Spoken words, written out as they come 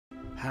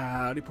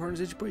Howdy partners,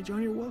 it's your boy John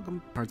here. Welcome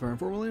to part 4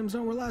 Millenniums,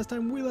 where last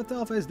time we left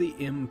off as the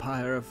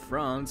Empire of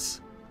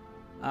France.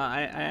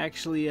 I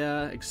actually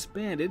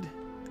expanded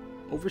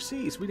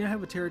overseas. We now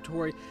have a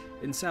territory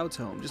in South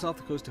Home, just off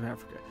the coast of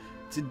Africa.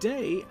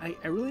 Today,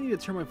 I really need to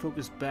turn my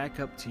focus back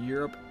up to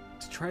Europe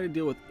to try to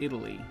deal with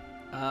Italy.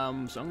 So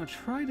I'm going to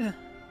try to...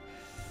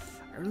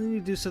 I really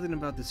need to do something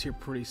about this here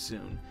pretty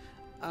soon.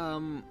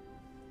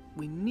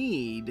 We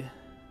need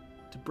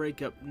to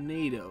break up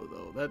NATO,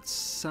 though. That's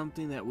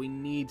something that we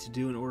need to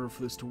do in order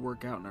for this to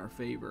work out in our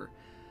favor.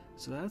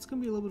 So that's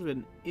going to be a little bit of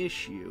an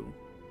issue.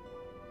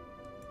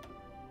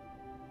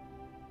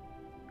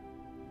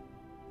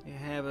 We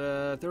have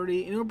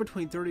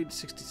between 30 to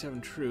 67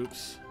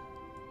 troops.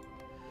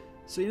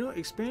 So,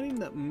 expanding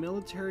the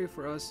military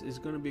for us is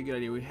going to be a good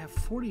idea. We have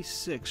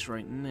 46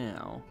 right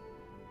now.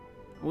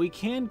 We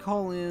can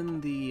call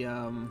in the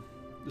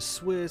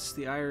Swiss,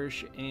 the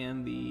Irish,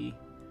 and the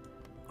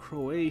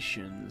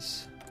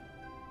Croatians.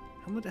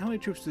 How many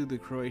troops do the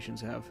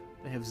Croatians have?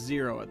 They have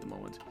 0 at the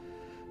moment.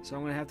 So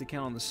I'm going to have to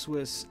count on the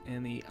Swiss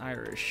and the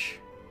Irish.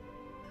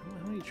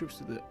 How many troops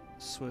do the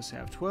Swiss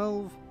have?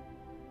 12.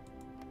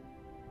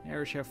 The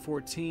Irish have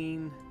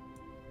 14.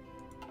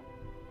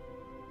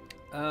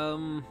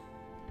 Open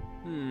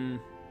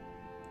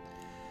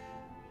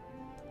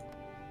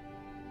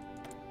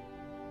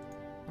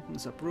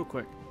this up real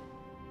quick.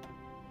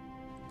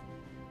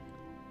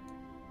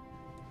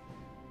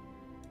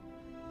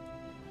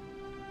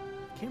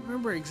 Can't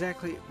remember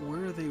exactly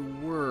where they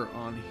were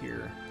on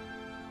here.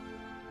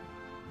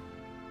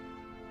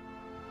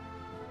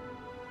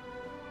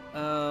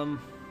 I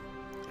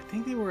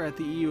think they were at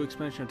the EU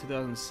expansion of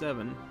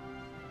 2007.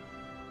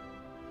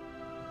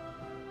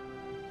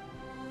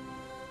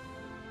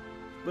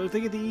 But if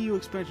they get the EU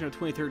expansion of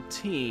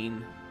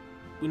 2013,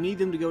 we need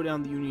them to go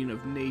down the Union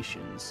of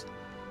Nations.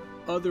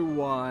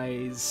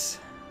 Otherwise,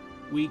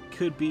 we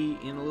could be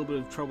in a little bit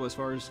of trouble as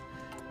far as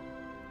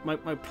my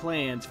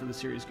plans for the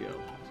series go.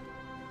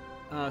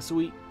 So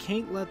we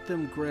can't let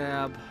them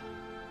grab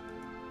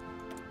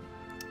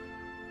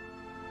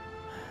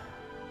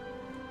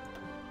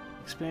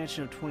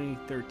expansion of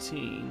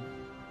 2013.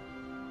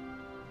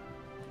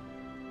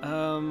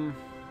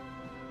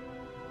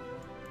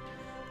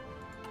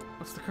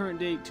 What's the current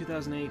date?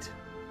 2008.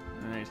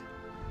 All right.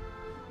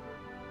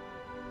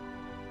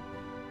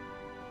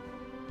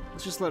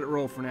 Let's just let it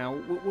roll for now.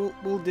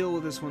 We'll deal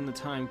with this when the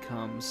time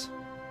comes.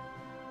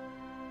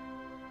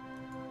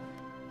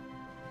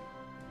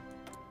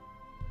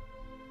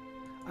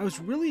 I was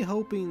really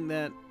hoping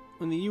that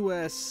when the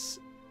U.S.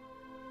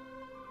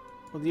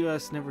 Well, the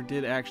U.S. never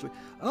did actually.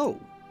 Oh!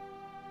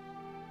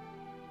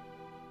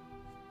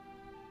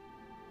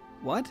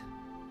 What?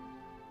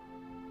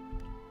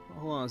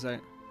 Hold on a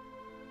second.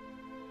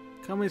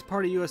 Communist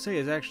Party USA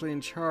is actually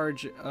in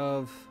charge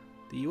of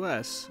the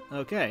U.S.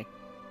 Okay.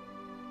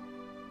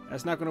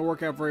 That's not going to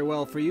work out very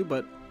well for you,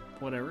 but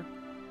whatever.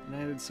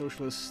 United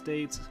Socialist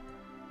States.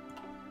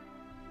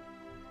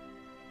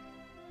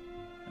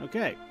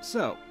 Okay,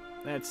 so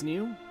that's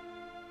new.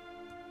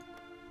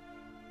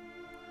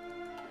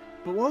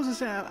 But what was I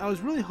saying? I was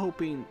really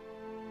hoping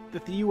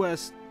that the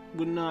U.S.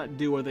 would not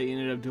do what they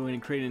ended up doing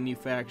and creating a new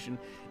faction.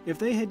 If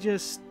they had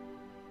just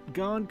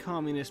gone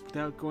communist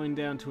without going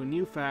down to a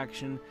new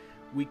faction,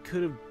 we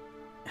could have...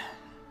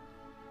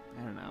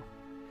 I don't know.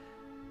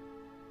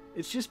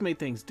 It's just made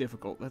things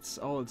difficult. That's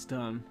all it's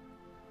done.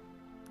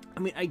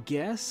 I mean, I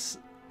guess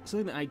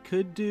something that I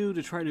could do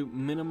to try to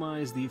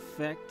minimize the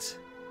effect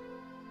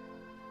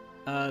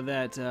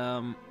that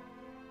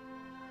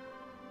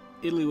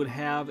Italy would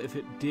have if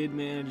it did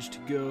manage to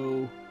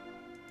go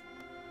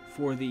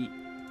for the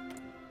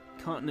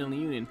Continental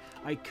Union.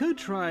 I could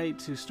try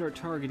to start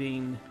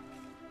targeting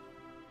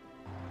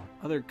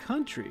other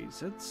countries.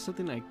 That's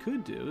something I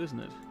could do, isn't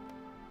it?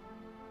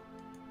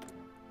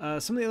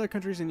 Some of the other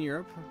countries in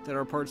Europe that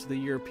are parts of the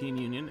European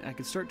Union, I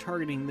could start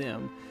targeting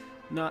them,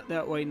 not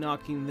that way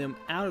knocking them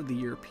out of the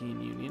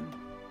European Union.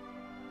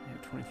 I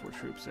have 24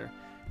 troops there.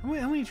 How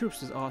many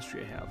troops does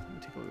Austria have? Let me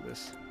take a look at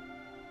this.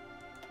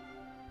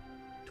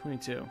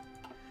 22.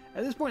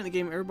 At this point in the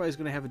game, everybody's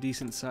going to have a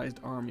decent-sized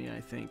army, I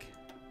think.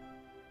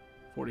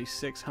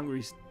 46.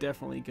 Hungary's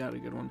definitely got a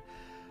good one.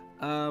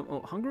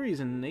 Oh, Hungary is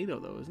in NATO,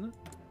 though, isn't it?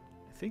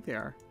 I think they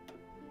are.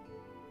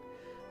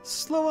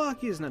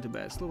 Slovakia is not too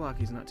bad.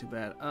 Slovakia is not too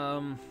bad.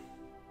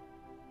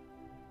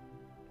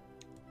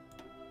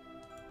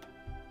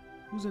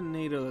 Who's in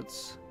NATO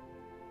that's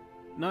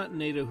not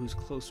NATO who's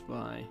close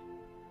by?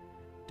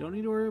 Don't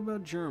need to worry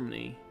about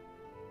Germany.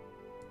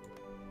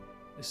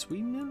 Is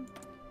Sweden in?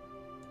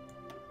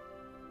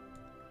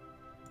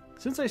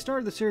 Since I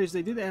started the series,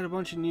 they did add a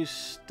bunch of new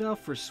stuff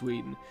for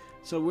Sweden.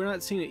 So we're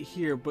not seeing it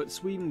here, but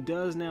Sweden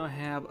does now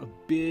have a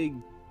big,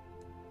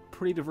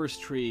 pretty diverse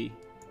tree.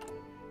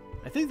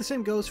 I think the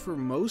same goes for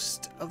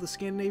most of the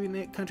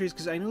Scandinavian countries,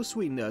 because I know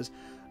Sweden does.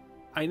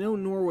 I know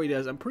Norway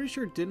does. I'm pretty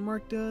sure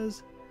Denmark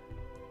does.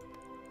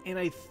 And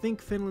I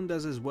think Finland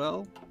does as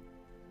well.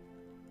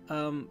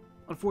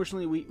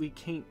 Unfortunately, we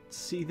can't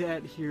see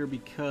that here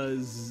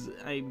because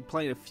I'm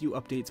playing a few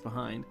updates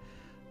behind.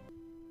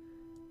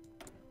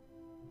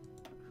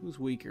 Who's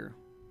weaker?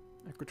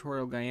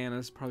 Equatorial Guyana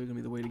is probably going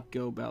to be the way to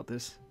go about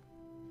this.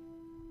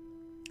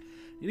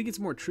 Need to get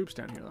some more troops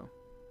down here, though.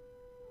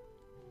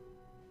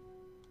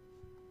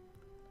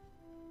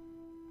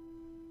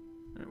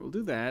 Alright, we'll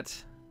do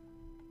that.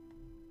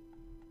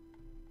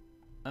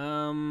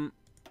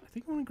 I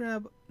think I want to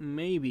grab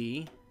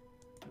maybe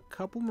a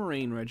couple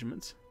Marine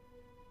regiments.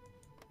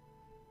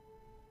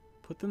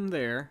 Put them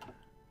there.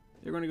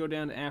 They're going to go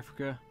down to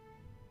Africa.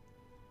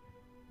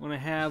 I want to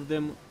have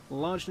them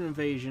launch an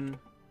invasion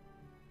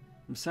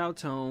from Sao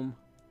Tome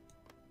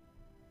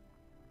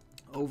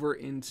over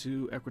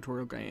into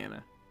Equatorial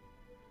Guyana.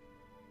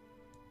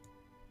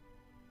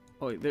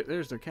 Oh, wait,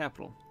 there's their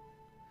capital.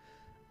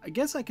 I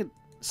guess I could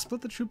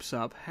split the troops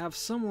up, have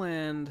some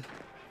land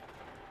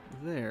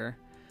there.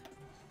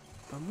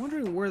 I'm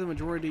wondering where the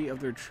majority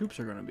of their troops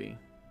are going to be.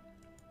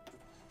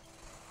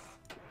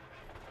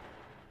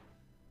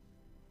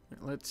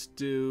 Let's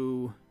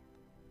do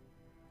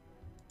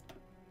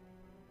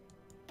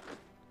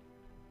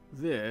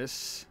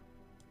this.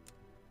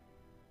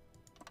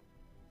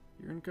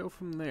 You're going to go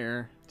from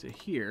there to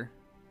here.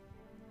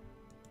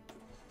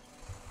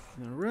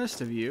 And the rest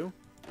of you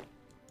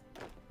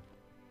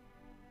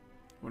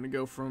want to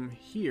go from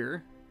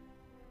here.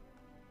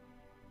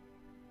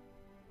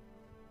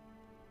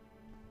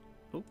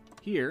 Oh,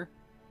 here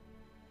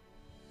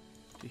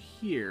to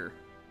here.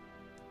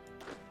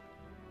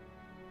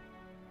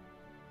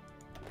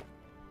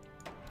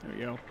 There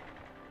we go.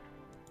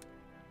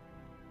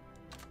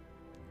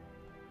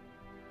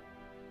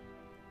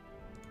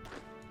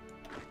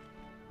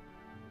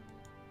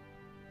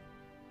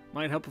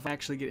 Might help if I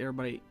actually get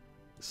everybody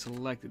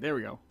selected. There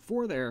we go.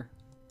 4 there.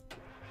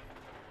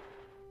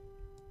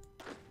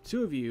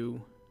 2 of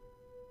you.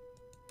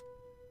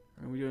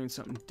 Are we doing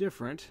something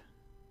different?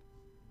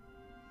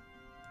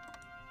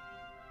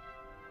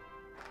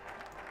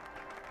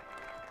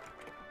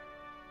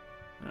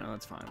 No,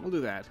 that's fine. We'll do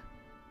that.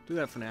 Do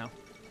that for now.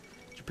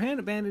 Japan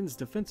abandons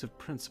defensive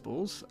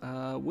principles.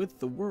 With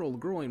the world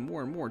growing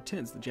more and more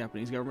tense, the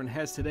Japanese government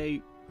has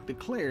today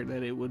declared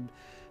that it would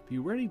be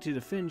ready to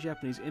defend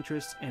Japanese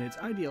interests and its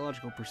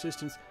ideological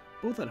persistence,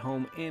 both at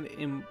home and,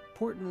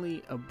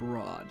 importantly,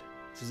 abroad.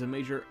 This is a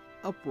major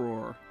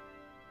uproar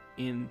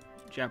in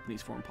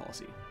Japanese foreign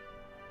policy.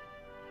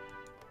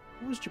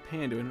 What was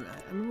Japan doing?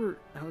 I remember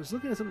I was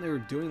looking at something they were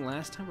doing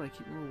last time, but I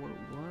can't remember what it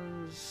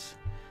was.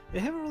 They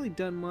haven't really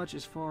done much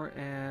as far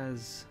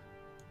as...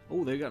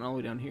 Oh, they've gotten all the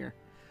way down here.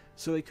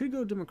 So they could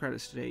go democratic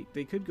state,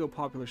 they could go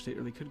popular state,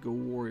 or they could go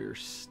warrior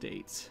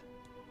state.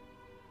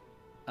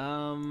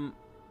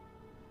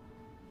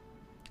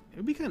 It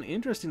would be kind of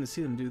interesting to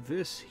see them do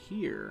this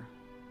here,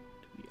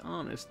 to be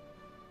honest.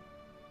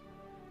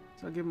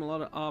 So I'll give them a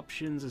lot of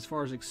options as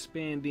far as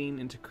expanding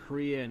into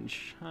Korea and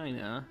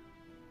China.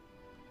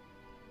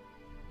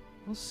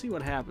 We'll see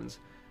what happens.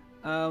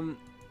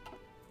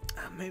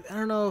 Maybe, I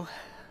don't know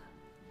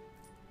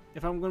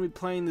if I'm going to be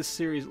playing this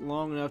series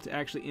long enough to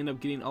actually end up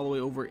getting all the way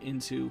over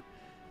into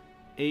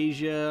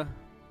Asia.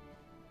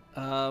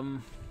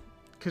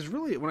 Because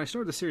really, when I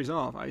started the series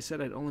off, I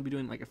said I'd only be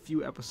doing like a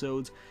few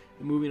episodes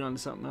and moving on to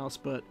something else,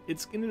 but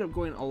it's ended up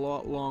going a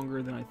lot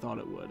longer than I thought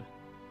it would.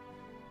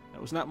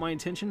 That was not my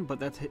intention, but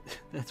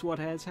that's what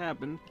has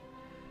happened.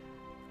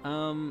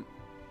 Let me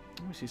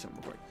see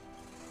something real quick.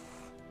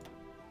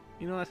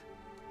 You know what?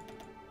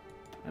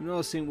 I'm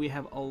noticing we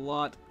have a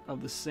lot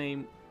of the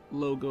same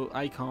logo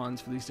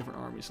icons for these different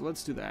armies, so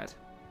let's do that.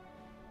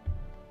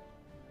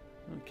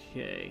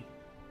 Okay.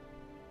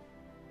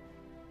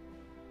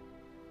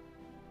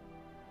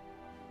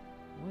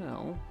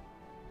 Well,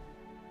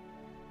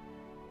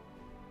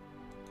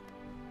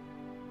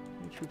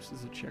 how many troops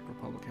does the Czech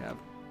Republic have?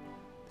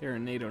 They're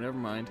in NATO, never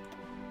mind.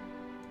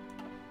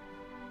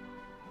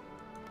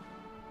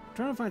 I'm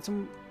trying to find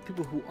some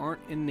people who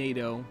aren't in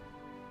NATO,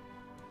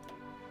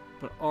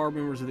 but are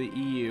members of the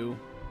EU.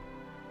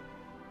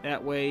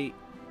 That way,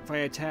 if I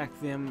attack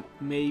them,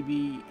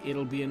 maybe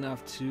it'll be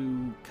enough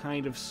to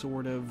kind of,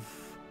 sort of,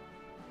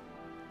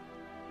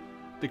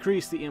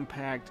 decrease the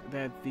impact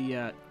that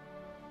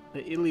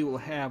that Italy will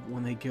have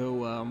when they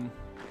go,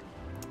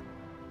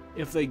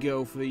 if they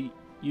go for the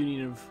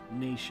Union of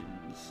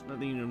Nations. Not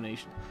the Union of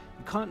Nations.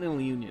 The Continental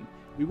Union.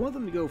 We want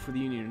them to go for the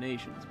Union of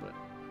Nations, but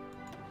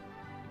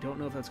I don't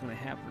know if that's going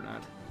to happen or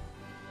not.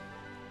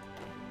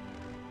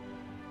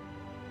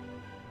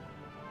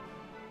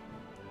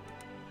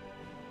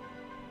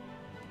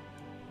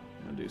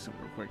 I'm going to do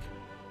something real quick.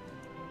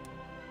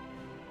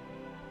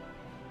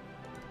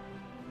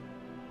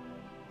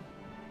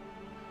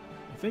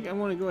 I think I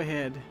want to go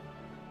ahead...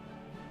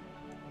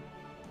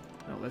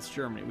 No, that's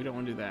Germany. We don't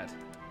want to do that. Get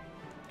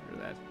rid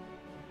of that.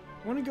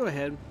 I want to go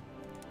ahead,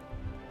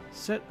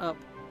 set up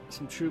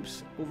some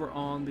troops over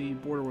on the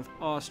border with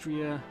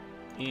Austria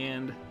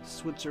and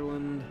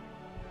Switzerland.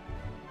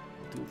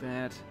 Do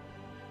that.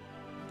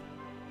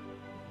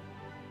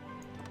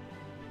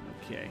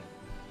 Okay.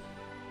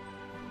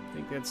 I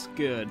think that's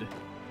good.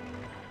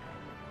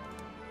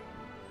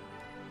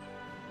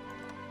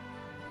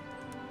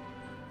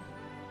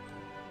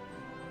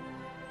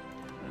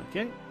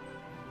 Okay.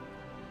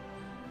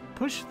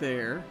 push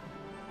there.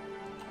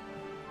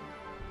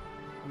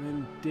 And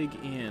then dig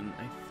in.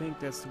 I think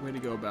that's the way to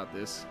go about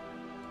this.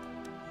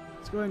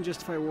 Let's go ahead and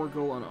justify war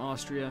goal on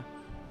Austria.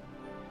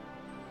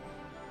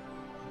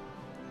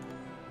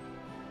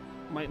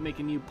 Might make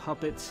a new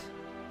puppet.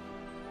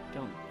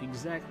 Don't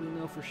exactly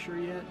know for sure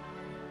yet.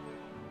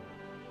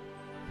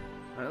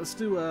 Alright, let's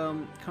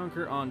do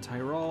conquer on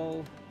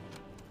Tyrol.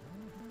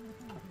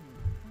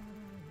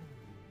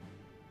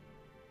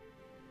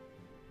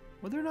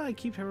 Whether or not I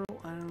keep Tyrol,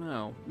 I don't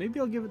know. Maybe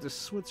I'll give it to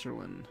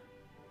Switzerland.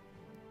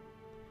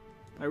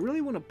 I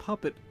really want to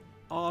puppet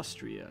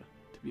Austria,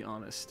 to be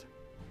honest.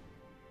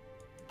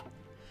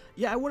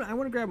 Yeah, I want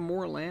to grab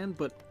more land,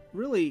 but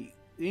really,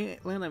 the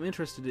land I'm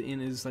interested in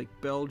is like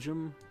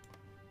Belgium.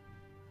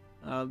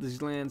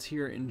 These lands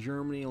here in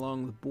Germany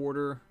along the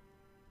border,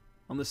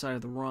 on this side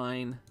of the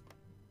Rhine.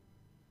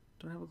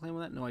 Do I have a claim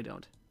on that? No, I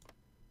don't.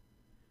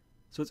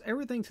 So it's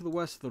everything to the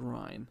west of the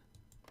Rhine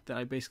that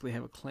I basically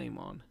have a claim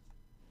on.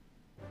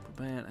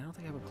 But man, I don't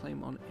think I have a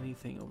claim on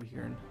anything over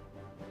here in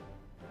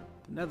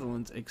the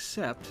Netherlands,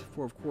 except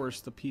for, of course,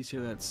 the piece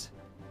here that's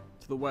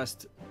to the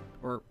west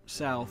or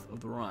south of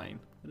the Rhine.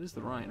 It is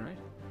the Rhine, right?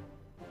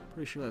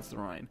 Pretty sure that's the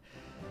Rhine.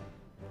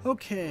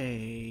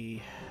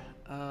 Okay.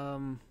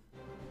 What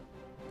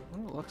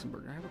about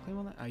Luxembourg? Do I have a claim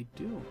on that? I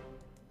do.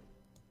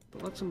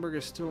 But Luxembourg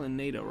is still in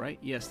NATO, right?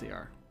 Yes, they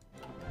are.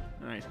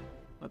 Alright.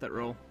 Let that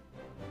roll.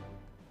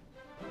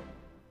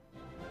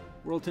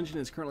 World tension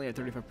is currently at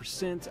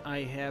 35%. I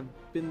have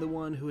been the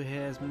one who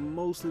has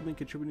mostly been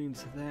contributing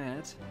to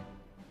that.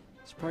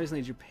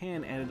 Surprisingly,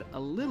 Japan added a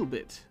little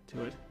bit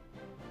to it.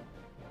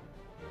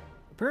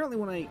 Apparently,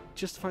 when I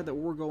justified that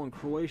war goal in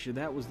Croatia,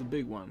 that was the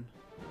big one.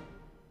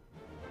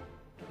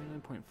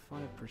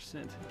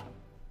 29.5%.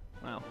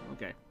 Wow,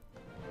 okay.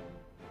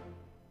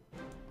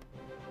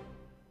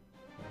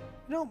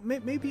 You know,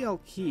 maybe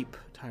I'll keep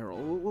Tyrol.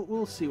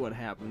 We'll see what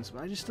happens,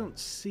 but I just don't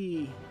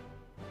see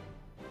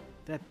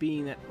that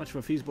being that much of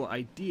a feasible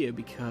idea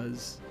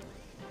because,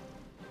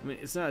 I mean,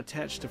 it's not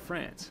attached to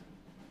France.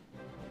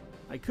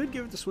 I could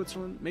give it to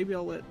Switzerland. Maybe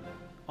I'll let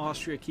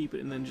Austria keep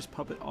it and then just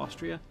puppet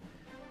Austria.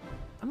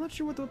 I'm not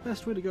sure what the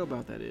best way to go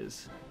about that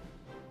is.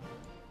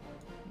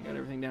 You got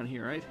everything down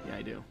here, right? Yeah,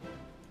 I do.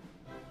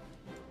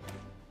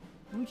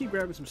 Let me keep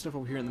grabbing some stuff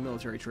over here in the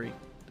military tree.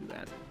 Do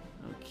that.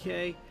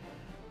 Okay.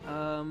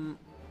 I'm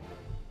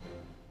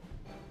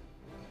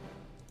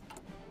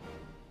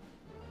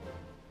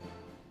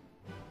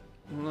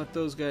gonna let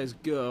those guys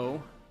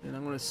go. Then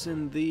I'm gonna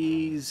send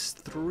these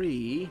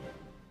 3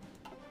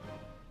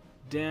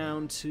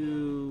 down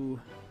to...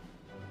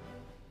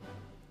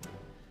 I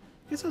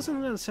guess I'll send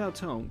them down to Sao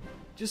Tome,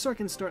 just so I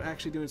can start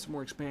actually doing some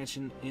more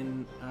expansion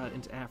in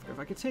into Africa. If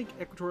I could take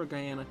Equatorial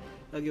Guyana,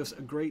 that'll give us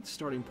a great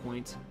starting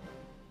point.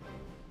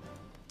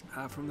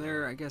 From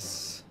there, I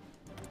guess...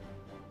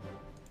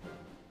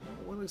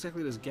 What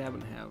exactly does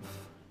Gabon have?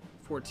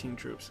 14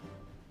 troops.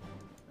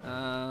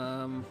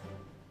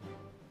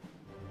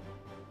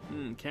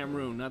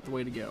 Cameroon, not the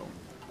way to go.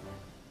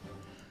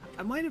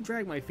 I might have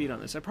dragged my feet on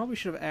this. I probably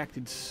should have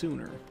acted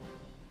sooner.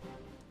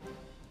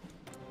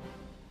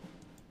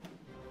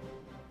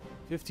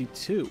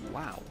 52.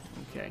 Wow.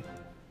 Okay.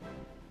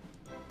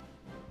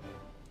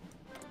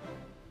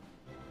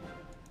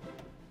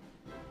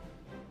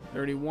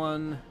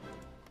 $31.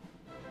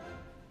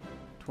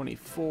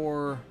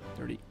 24.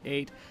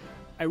 38.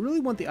 I really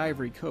want the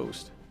Ivory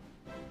Coast.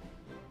 I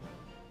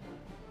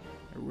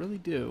really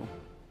do.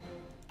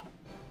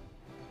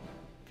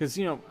 Because,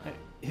 you know,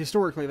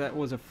 historically that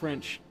was a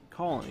French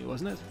colony,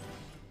 wasn't it?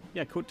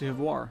 Yeah, Côte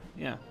d'Ivoire.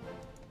 Yeah.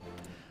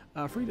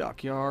 Free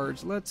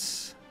dockyards.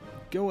 Let's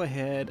go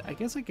ahead. I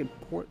guess I could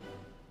port...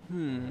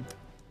 Do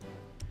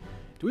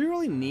we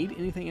really need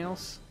anything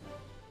else?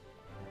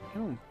 I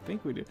don't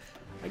think we do.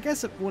 I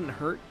guess it wouldn't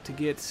hurt to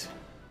get...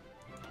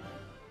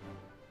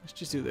 Let's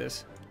just do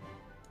this.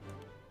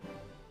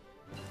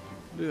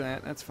 Do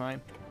that. That's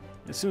fine.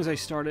 As soon as I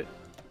start it,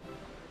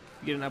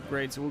 you get an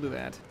upgrade, so we'll do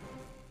that.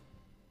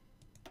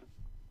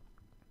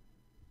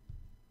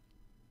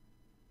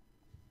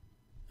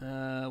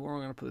 Where am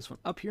I going to put this one?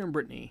 Up here in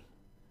Brittany.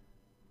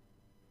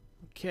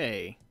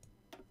 Okay.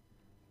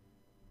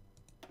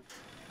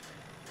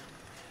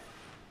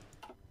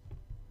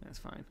 That's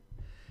fine.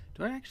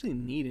 Do I actually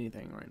need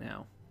anything right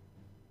now?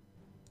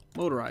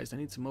 Motorized. I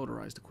need some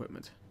motorized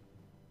equipment.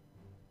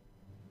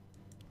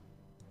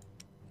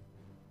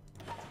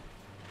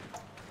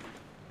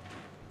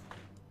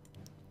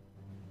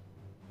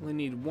 Only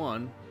need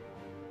 1.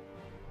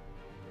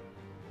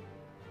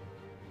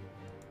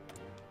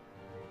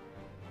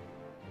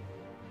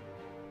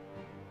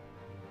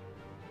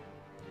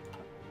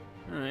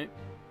 Alright.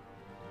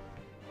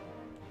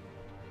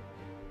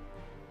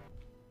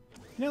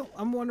 You know,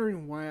 I'm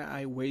wondering why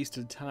I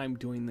wasted time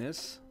doing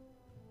this.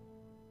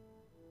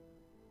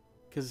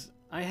 Because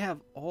I have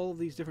all of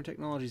these different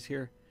technologies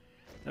here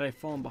that I've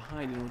fallen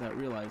behind in without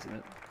realizing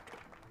it.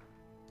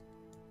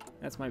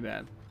 That's my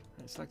bad.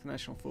 Alright, select the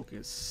national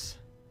focus.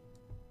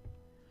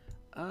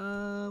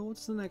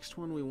 What's the next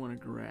one we want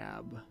to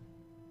grab?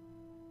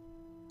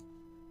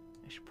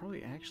 I should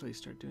probably actually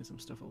start doing some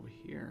stuff over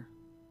here.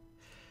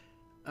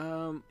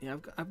 Yeah,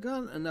 I've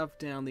gotten enough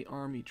down the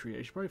army tree.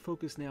 I should probably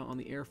focus now on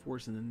the Air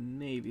Force and the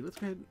Navy. Let's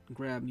go ahead and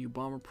grab new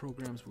bomber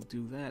programs. We'll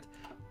do that.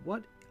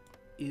 What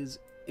is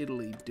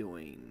Italy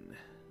doing?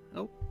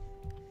 Oh.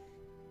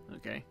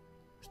 Okay.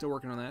 Still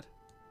working on that.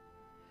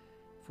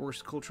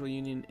 Forced Cultural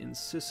Union in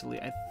Sicily.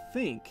 I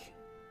think...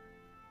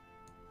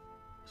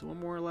 Is there one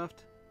more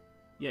left?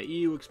 Yeah,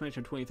 EU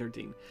expansion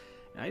 2013.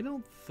 I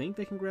don't think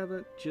they can grab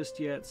it just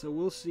yet, so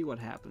we'll see what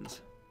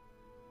happens.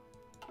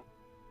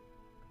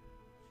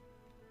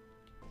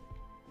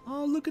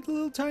 Oh, look at the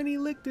little tiny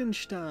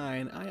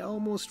Liechtenstein. I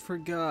almost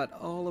forgot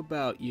all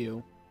about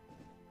you.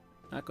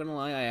 Not gonna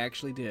lie, I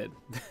actually did.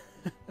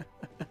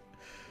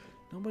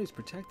 Nobody's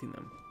protecting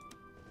them.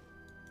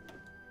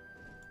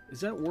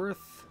 Is that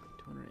worth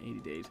 280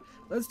 days?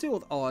 Let's deal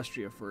with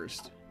Austria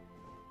first.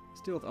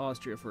 Let's deal with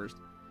Austria first.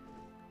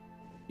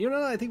 You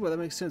know, I think that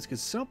makes sense,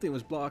 because something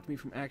was blocking me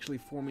from actually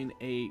forming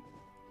a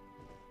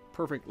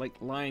perfect, like,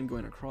 line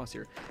going across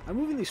here. I'm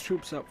moving these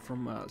troops up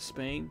from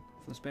Spain,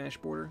 from the Spanish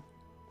border.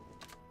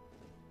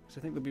 So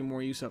I think there'll be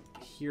more use up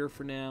here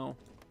for now.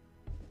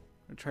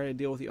 I'm going to try to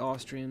deal with the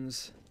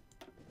Austrians.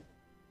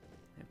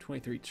 I have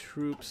 23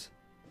 troops.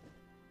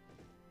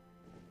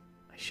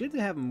 I should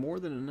have more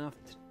than enough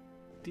to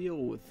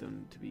deal with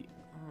them, to be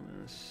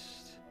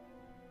honest.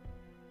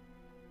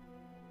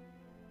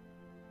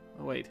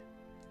 Oh, wait.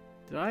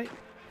 Did I?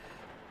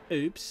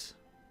 Oops.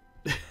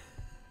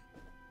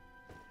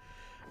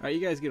 Alright,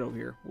 you guys get over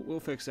here. We'll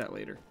fix that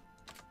later.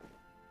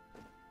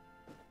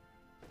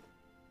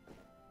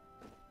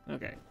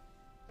 Okay.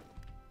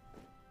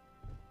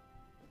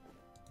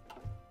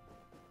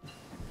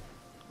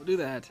 We'll do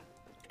that.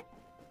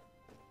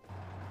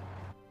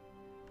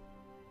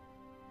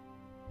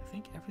 I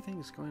think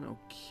everything's going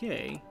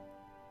okay.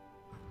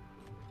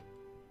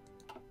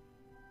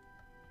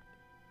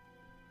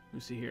 Let me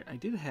see here. I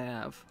did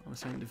have on the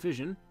second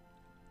division.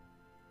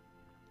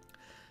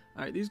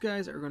 Alright, these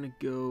guys are going to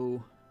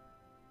go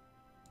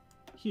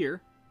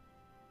here.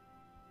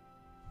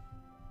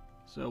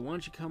 So why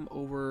don't you come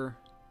over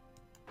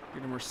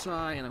here to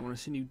Marseille, and I want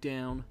to send you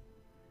down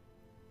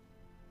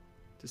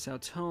to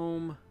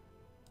Sautome.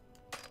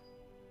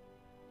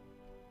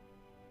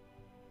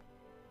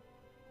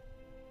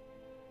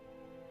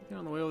 They're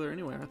on the way over there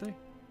anyway, aren't they?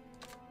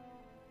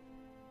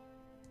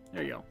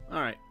 There you go.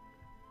 Alright.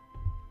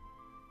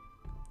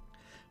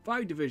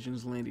 5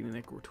 divisions landing in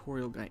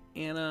Equatorial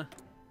Guyana.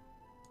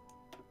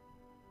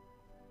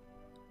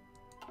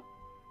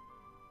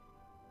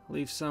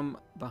 Leave some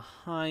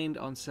behind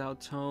on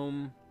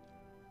Sautome.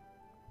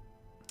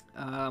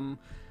 And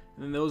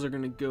then those are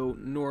going to go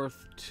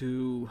north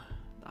to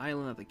the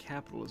island that the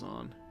capital is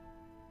on.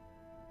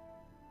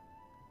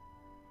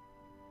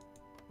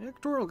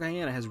 Equatorial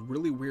Guyana has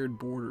really weird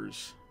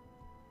borders.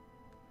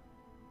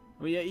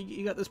 I mean, yeah,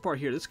 you got this part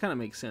here. This kind of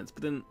makes sense.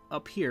 But then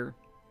up here,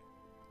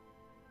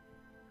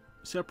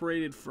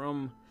 separated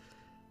from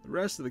the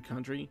rest of the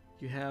country,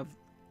 you have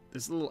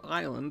this little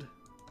island,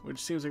 which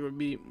seems like it would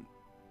be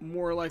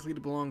more likely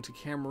to belong to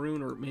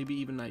Cameroon or maybe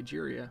even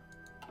Nigeria.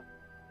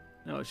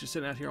 No, it's just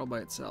sitting out here all by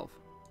itself.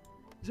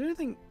 Is there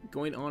anything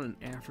going on in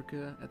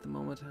Africa at the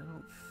moment? I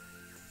don't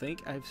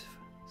think I've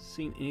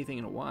seen anything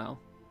in a while.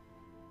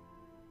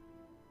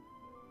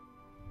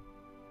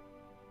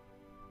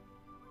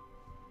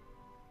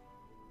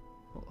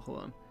 Hold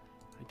on.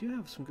 I do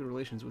have some good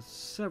relations with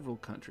several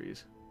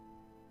countries.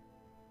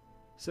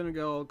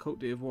 Senegal, Cote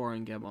d'Ivoire,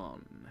 and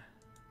Gabon.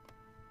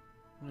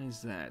 Why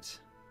is that?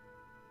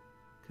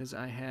 Because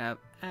I have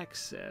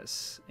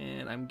access,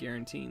 and I'm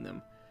guaranteeing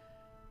them.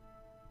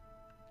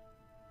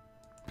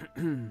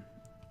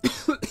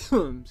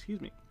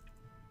 Excuse me.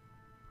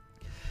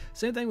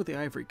 Same thing with the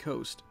Ivory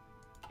Coast.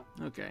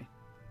 Okay.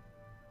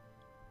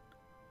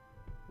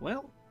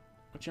 Well,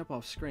 I'll jump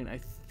off screen. I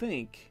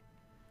think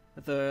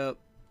that the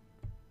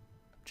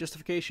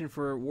justification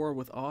for war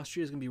with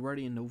Austria is going to be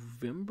ready in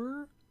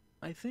November,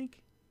 I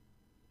think.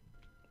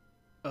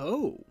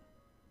 Oh.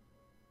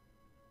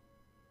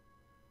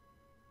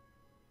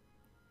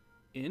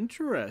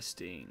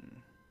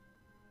 Interesting.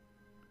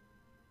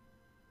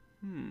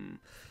 Let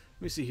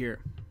me see here.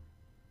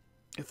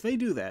 If they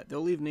do that,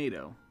 they'll leave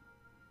NATO.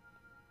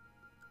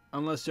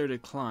 Unless they're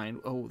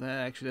declined. Oh,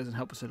 that actually doesn't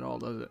help us at all,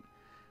 does it?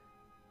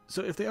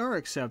 So if they are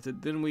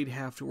accepted, then we'd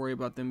have to worry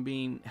about them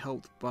being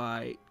helped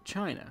by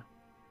China.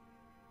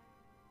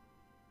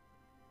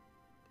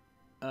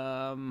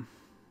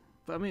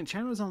 But I mean,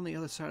 China's on the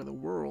other side of the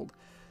world,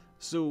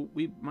 so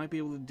we might be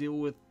able to deal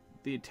with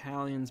the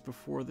Italians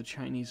before the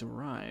Chinese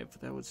arrive.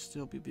 That would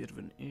still be a bit of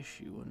an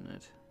issue, wouldn't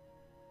it?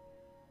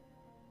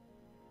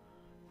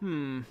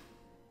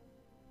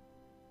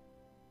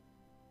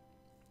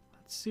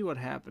 Let's see what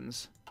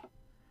happens.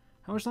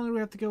 How much longer do we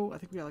have to go? I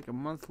think we got like a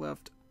month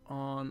left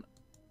on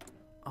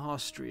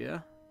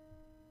Austria.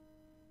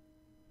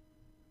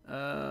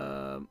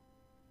 November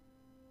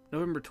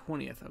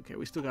 20th. Okay,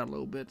 we still got a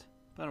little bit.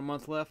 About a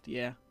month left,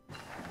 yeah.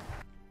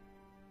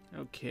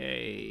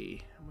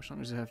 Okay, how much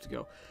longer does it have to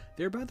go?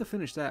 They're about to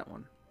finish that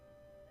one.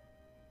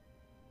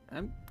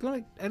 I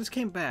just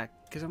came back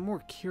because I'm more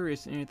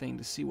curious than anything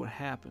to see what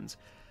happens.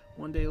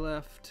 1 day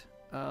left.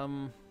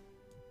 How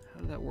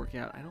did that work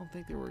out? I don't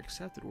think they were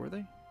accepted, were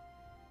they?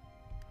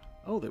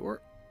 Oh, they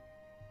were.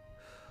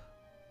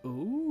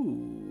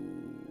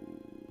 Ooh.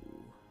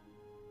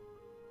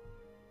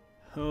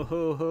 Ho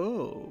ho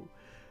ho.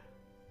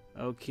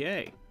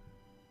 Okay.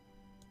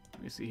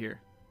 Let me see here.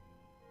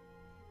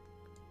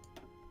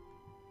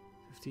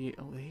 58.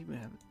 Oh, they even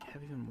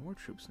have even more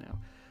troops now.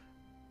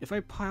 If I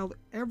piled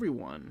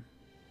everyone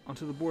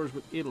onto the borders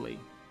with Italy,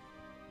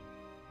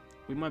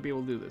 we might be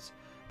able to do this.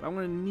 But I'm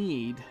going to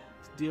need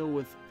to deal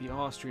with the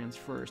Austrians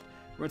first.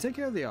 We're going to take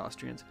care of the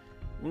Austrians.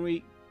 When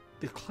we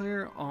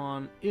declare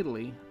on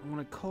Italy, I'm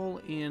going to call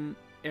in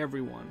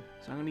everyone.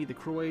 So I'm going to need the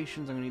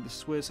Croatians, I'm going to need the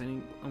Swiss,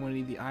 I'm going to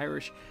need the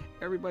Irish.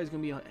 Everybody's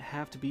going to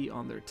have to be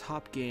on their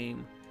top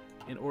game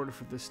in order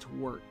for this to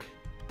work.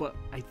 But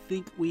I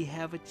think we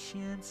have a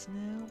chance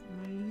now,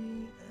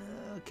 maybe?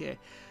 Okay.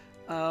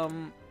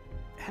 Having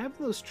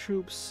those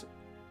troops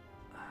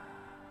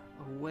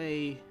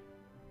away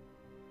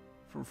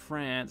from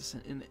France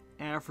in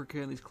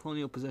Africa and these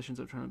colonial possessions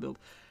I'm trying to build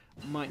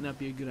might not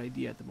be a good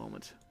idea at the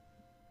moment.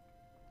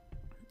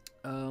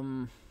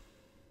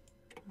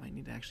 Might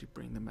need to actually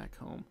bring them back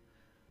home.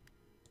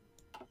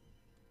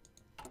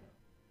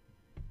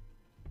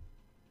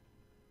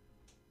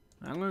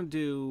 I'm going to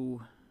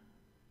do...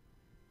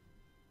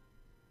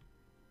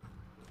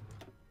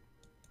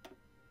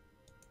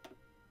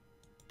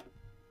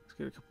 Let's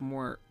get a couple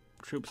more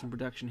troops in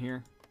production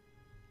here.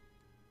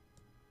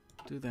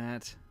 Do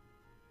that.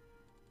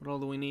 What all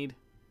do we need?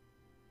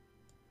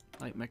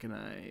 Light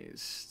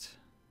mechanized.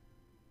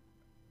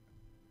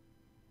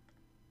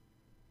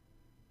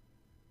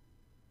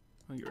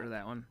 I'll get rid of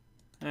that one.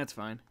 That's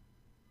fine.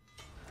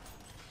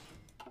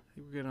 I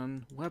think we're good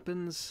on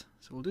weapons,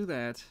 so we'll do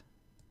that.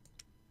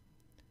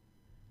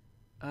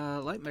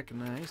 Light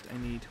mechanized, I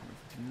need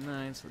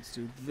 259, so let's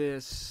do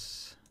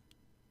this.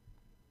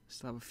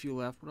 Still have a few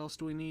left. What else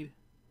do we need?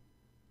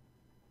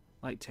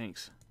 Light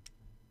tanks.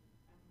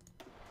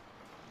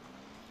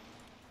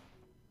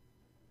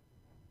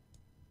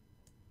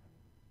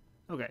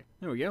 Okay,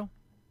 there we go.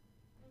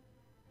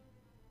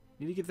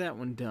 Need to get that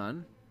one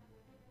done.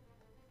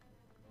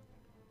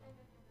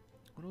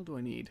 What all do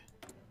I need?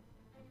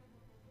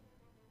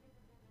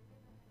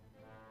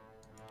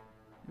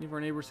 Any of our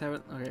neighbors have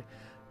it? Okay.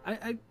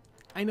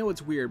 I know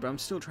it's weird, but I'm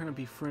still trying to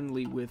be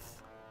friendly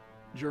with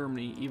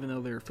Germany, even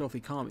though they're filthy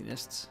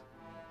communists.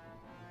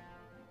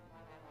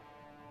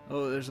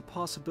 Oh, there's a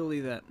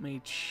possibility that may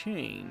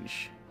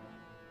change.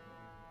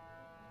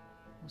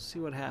 We'll see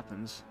what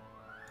happens.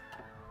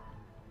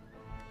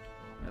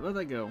 Alright, let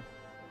that go.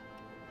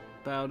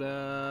 About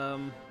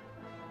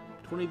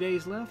 20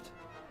 days left?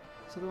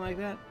 Something like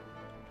that.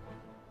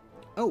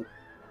 Oh!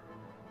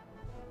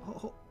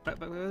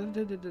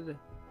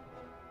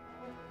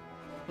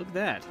 Look at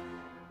that.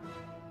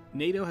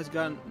 NATO has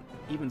gotten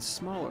even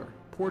smaller.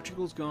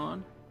 Portugal's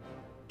gone.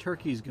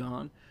 Turkey's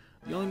gone.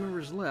 The only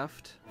members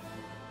left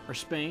are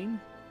Spain,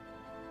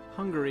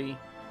 Hungary,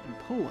 and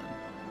Poland.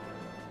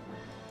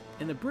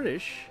 And the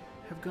British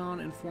have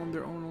gone and formed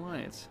their own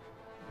alliance.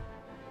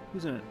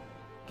 Who's in it?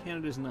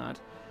 Canada's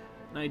not.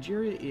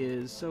 Nigeria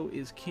is. So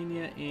is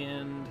Kenya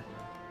and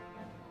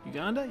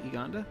Uganda?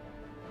 Uganda?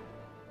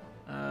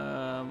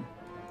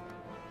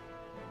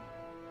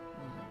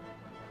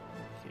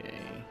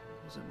 Okay.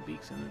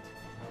 Mozambique's in it.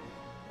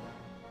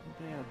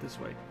 Out this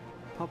way.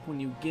 Papua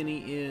New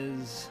Guinea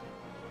is...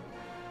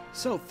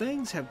 So,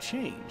 things have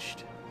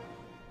changed.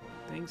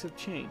 Things have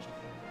changed.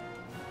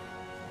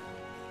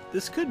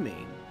 This could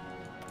mean...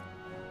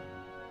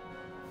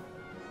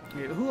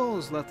 Okay, who all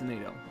is left in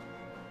NATO?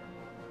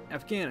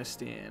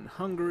 Afghanistan,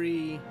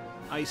 Hungary,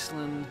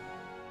 Iceland,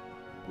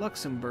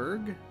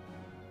 Luxembourg,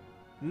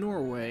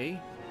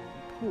 Norway,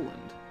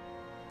 Poland.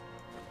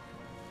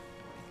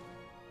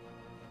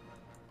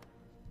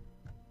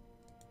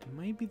 It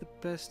might be the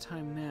best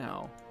time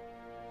now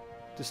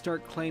to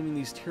start claiming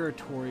these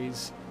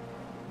territories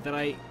that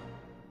I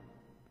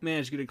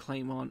managed to get a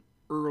claim on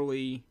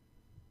early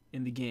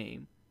in the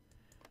game.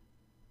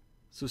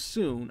 So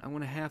soon, I'm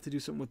going to have to do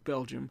something with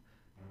Belgium.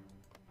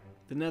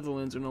 The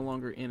Netherlands are no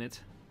longer in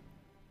it.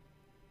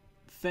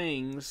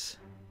 Things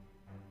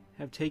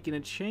have taken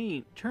a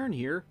turn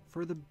here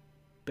for the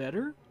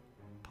better,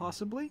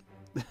 possibly?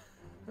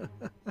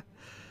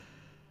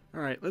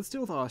 Alright, let's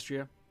deal with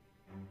Austria.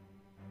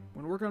 I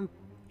want to work on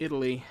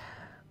Italy,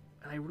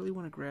 and I really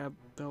want to grab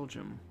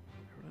Belgium.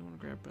 I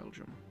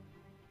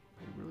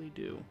really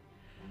do.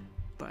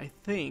 But I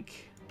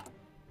think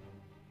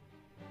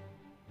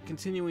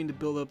continuing to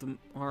build up the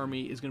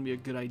army is going to be a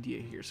good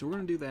idea here. So we're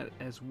going to do that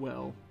as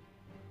well.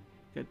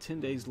 Got 10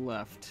 days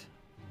left.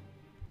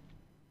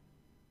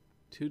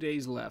 2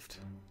 days left.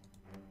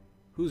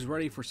 Who's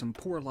ready for some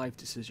poor life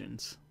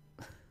decisions?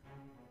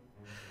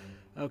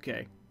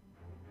 Okay.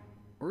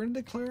 We're going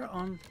to declare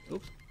on...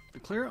 Oops.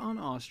 Declare on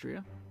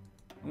Austria.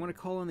 I want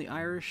to call on the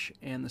Irish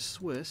and the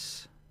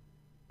Swiss.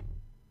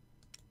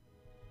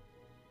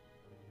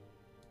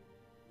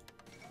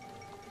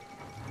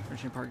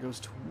 French Empire goes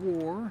to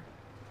war.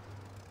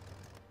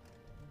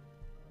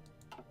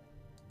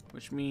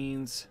 Which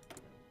means...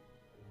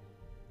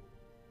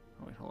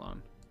 Oh, wait, hold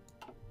on.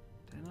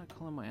 Did I not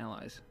call in my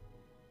allies?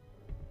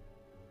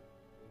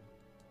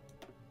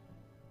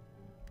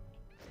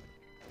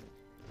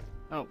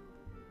 Oh.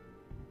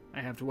 I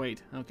have to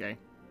wait. Okay.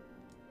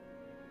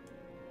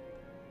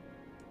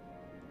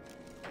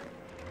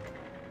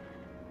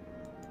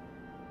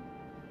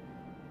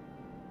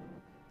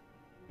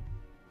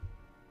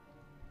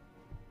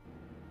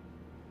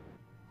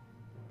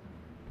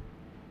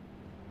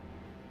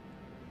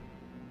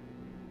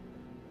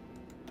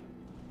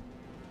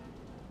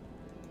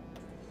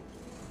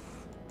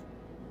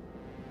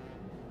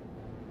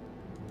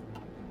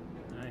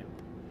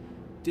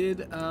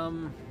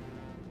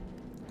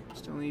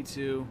 Still need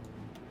to...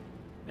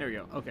 There we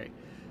go. Okay.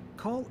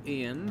 Call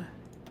in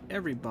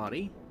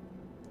everybody.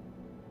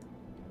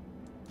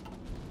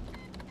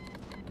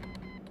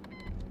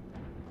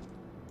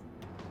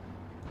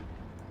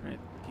 Alright.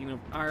 Kingdom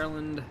of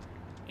Ireland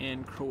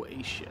and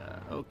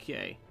Croatia.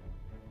 Okay.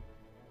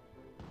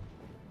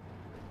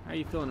 How are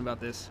you feeling about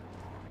this?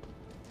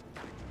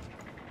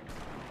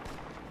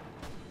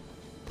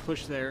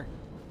 Push there.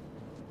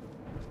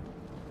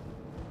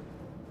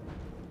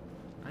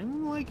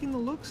 I'm liking the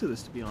looks of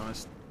this, to be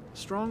honest.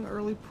 Strong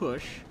early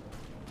push.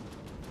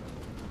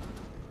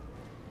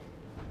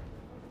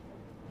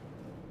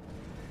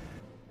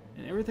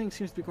 And everything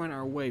seems to be going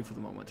our way for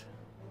the moment.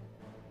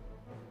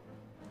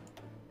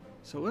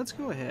 So let's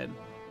go ahead.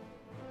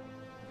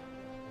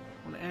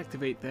 I want to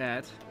activate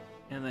that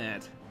and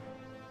that.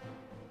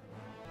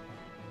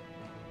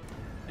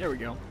 There we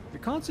go.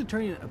 They're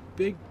concentrating a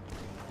big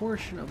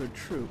portion of their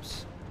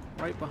troops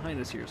right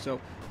behind us here.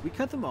 So we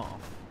cut them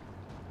off.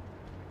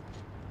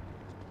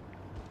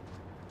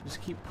 Just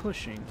keep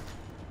pushing.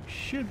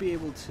 Should be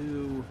able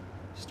to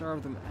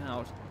starve them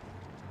out.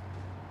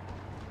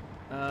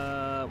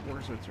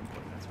 Where's what's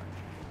important? That's fine.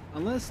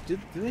 Unless, do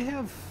they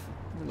have...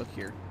 Let me look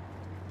here.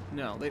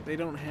 No, they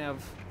don't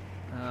have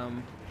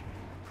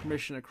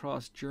permission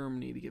across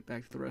Germany to get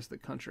back to the rest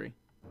of the country.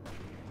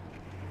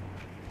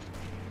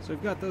 So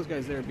we've got those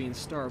guys there being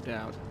starved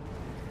out.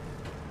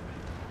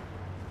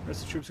 The rest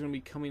of the troops are going to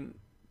be coming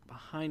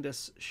behind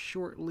us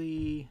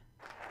shortly.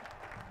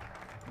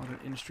 Modern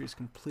industry is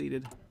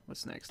completed.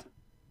 What's next?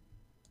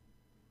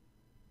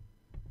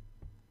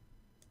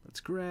 Let's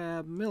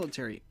grab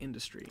military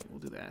industry. We'll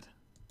do that.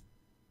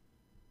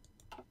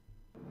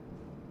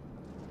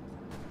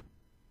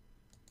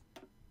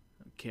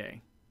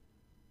 Okay.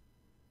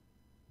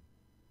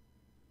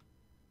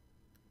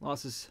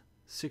 Losses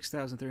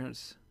 6,300.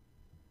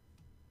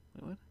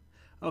 Wait, what?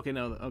 Okay,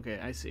 no. Okay,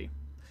 I see.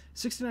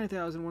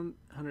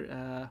 69,100.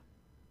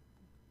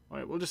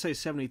 Alright, we'll just say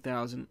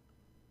 70,000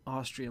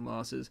 Austrian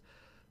losses.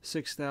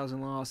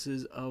 6,000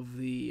 losses of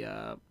the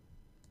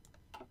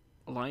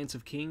Alliance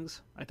of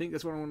Kings. I think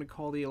that's what I want to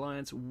call the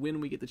alliance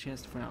when we get the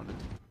chance to found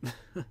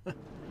it.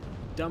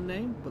 Dumb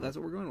name, but that's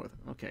what we're going with.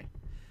 Okay.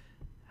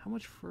 How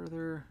much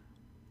further?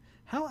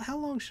 How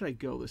long should I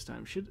go this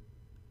time?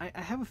 I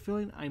have a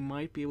feeling I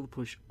might be able to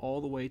push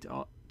all the way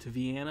to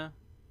Vienna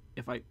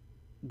if I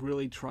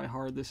really try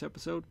hard this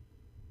episode.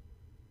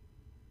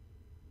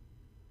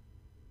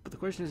 But the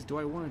question is, do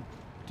I want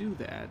to do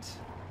that?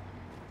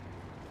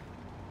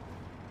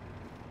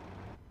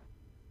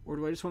 Or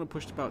do I just want to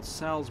push to about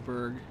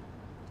Salzburg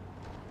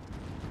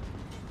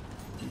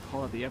and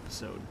call it the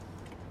episode?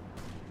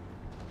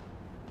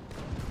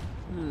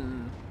 I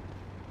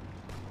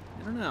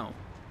don't know.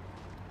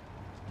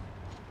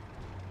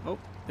 Oh,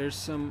 there's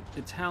some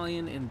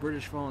Italian and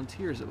British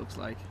volunteers, it looks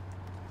like.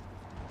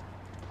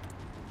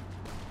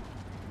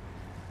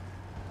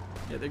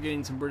 Yeah, they're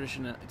getting some British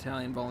and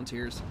Italian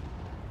volunteers.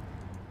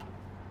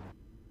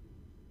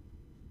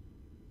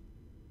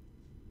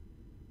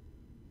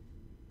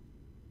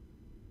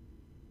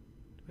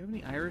 Do we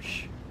have any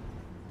Irish?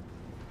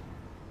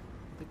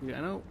 I think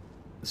I know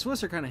the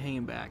Swiss are kind of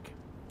hanging back.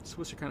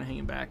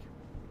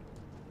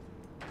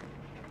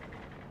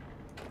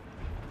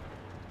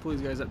 Pull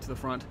these guys up to the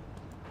front.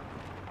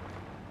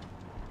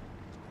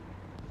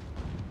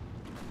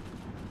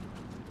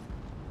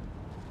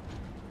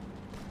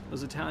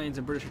 Those Italians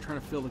and British are trying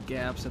to fill the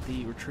gaps that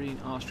the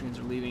retreating Austrians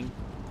are leaving.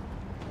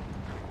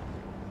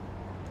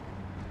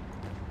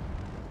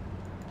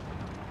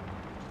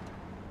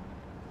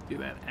 Do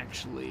that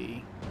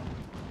actually.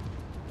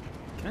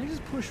 Can I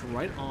just push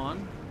right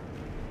on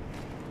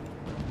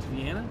to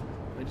Vienna?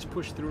 If I just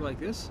push through like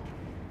this?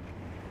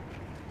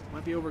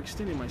 Might be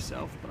overextending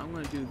myself, but I'm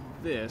going to do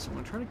this. I'm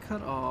going to try to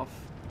cut off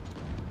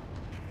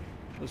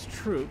those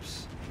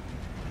troops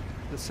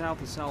to the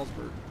south of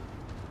Salzburg.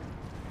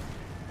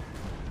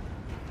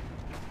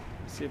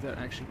 See if that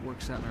actually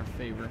works out in our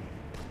favor.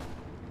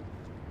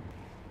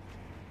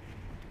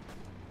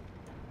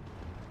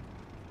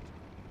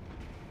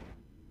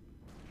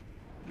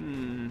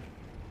 I'm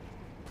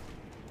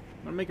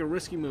gonna make a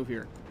risky move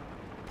here.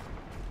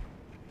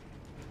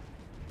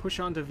 Push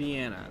on to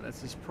Vienna.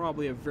 This is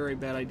probably a very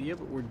bad idea,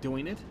 but we're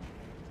doing it.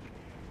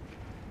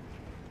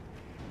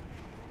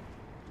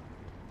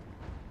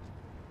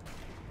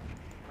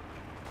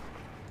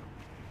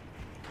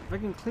 If I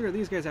can clear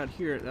these guys out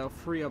here, that'll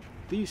free up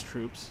these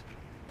troops.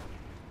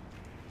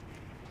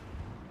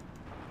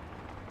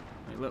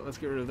 Right, let's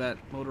get rid of that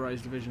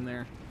motorized division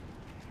there.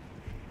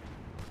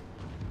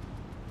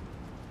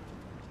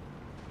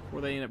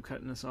 Before they end up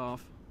cutting us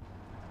off.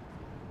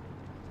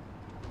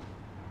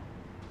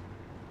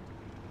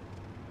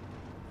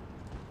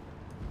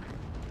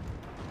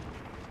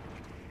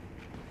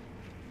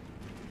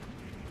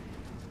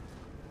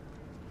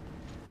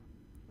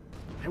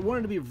 I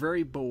wanted to be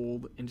very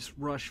bold and just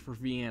rush for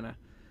Vienna.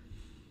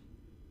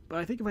 But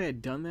I think if I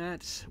had done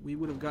that, we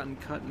would have gotten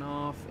cut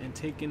off and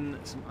taken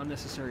some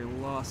unnecessary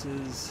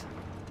losses.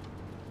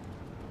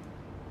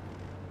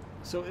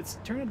 So it's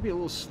turned out to be a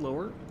little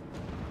slower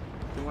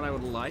than what I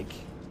would like.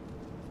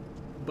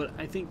 But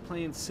I think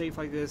playing safe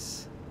like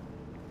this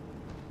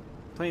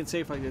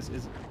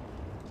is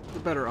the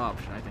better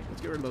option, I think.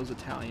 Let's get rid of those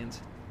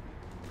Italians.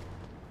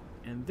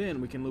 And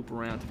then we can loop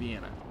around to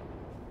Vienna.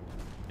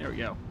 There we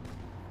go.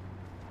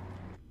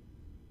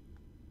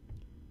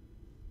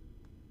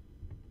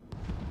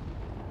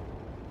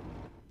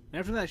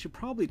 After that, I should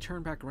probably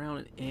turn back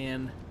around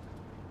and...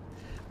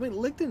 I mean,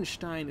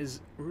 Liechtenstein is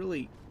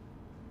really...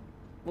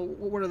 Well,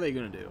 what are they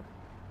going to do?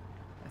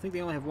 I think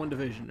they only have one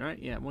division, right?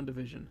 Yeah, one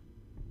division.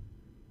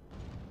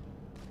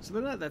 So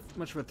they're not that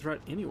much of a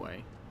threat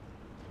anyway.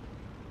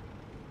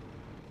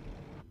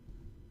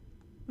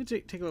 Let me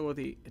take a look at what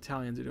the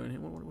Italians are doing.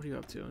 What are you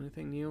up to?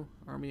 Anything new?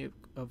 Army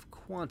of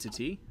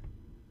quantity.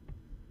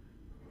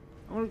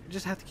 I want to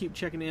just have to keep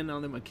checking in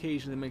on them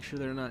occasionally to make sure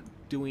they're not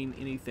doing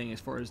anything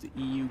as far as the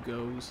EU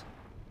goes.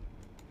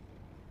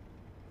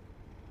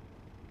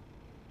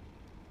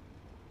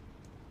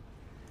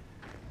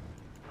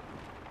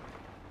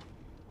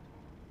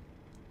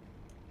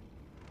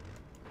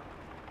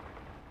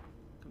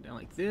 Come down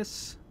like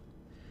this.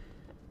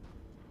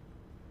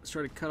 Let's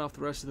try to cut off the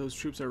rest of those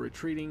troops that are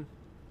retreating.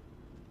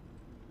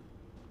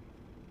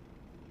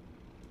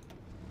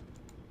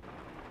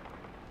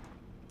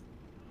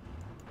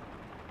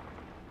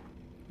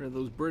 Rid of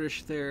those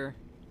British there.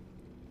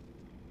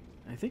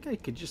 I think I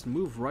could just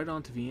move right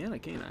on to Vienna,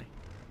 can't I?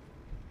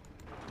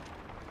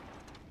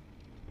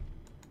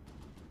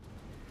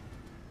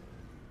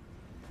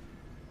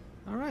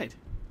 Alright.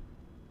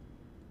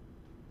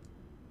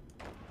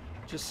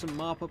 Just some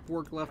mop-up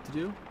work left to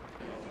do.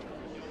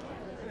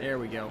 There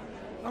we go.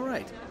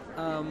 Alright.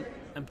 I'm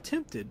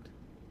tempted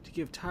to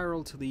give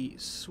Tyrol to the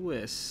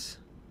Swiss.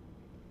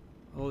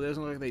 Oh, it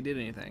doesn't look like they did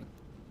anything.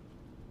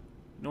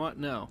 You know what?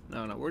 No.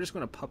 We're just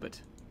going to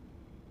puppet.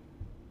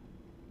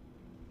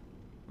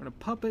 We're going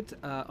to puppet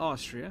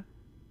Austria.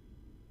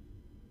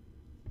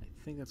 I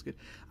think that's good.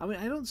 I mean,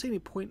 I don't see any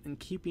point in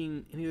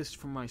keeping any of this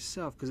for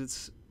myself because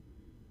it's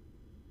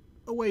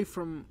away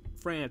from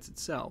France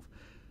itself.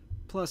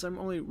 Plus, I'm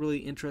only really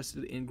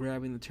interested in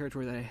grabbing the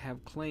territory that I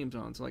have claims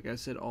on. So like I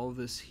said, all of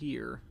this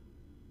here.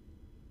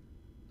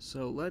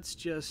 So let's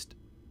just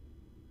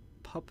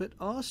puppet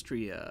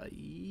Austria.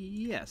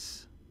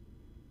 Yes.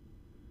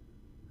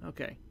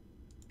 Okay.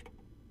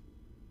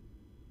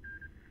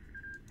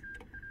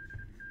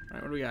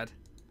 Alright, what do we got?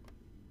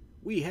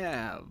 We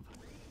have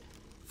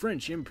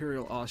French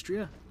Imperial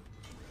Austria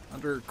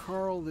under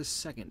Karl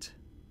II.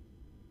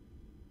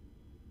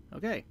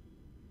 Okay.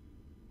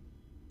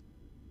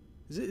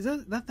 Is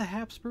that the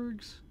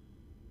Habsburgs?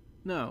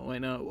 No,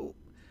 wait, no.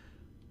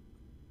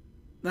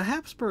 The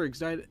Habsburgs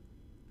died...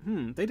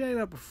 they died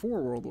out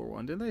before World War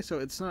I, didn't they? So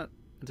it's not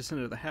a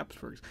descendant of the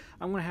Habsburgs.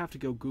 I'm going to have to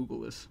go Google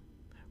this.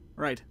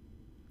 Alright.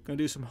 Gonna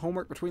do some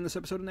homework between this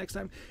episode and next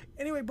time.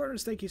 Anyway,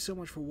 partners, thank you so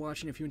much for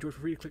watching. If you enjoyed,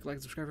 feel free to click like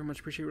and subscribe. Very much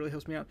appreciate it. Really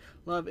helps me out.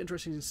 A lot of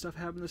interesting stuff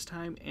happened this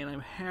time, and I'm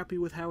happy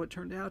with how it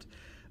turned out.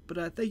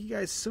 But thank you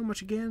guys so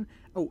much again.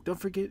 Oh, don't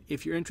forget,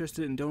 if you're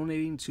interested in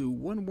donating to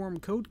One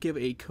Warm Coat, give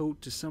a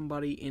coat to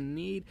somebody in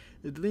need.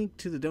 The link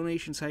to the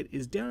donation site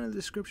is down in the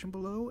description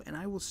below, and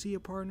I will see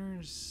you,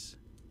 partners,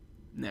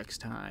 next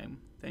time.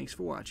 Thanks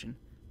for watching.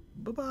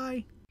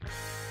 Bye-bye.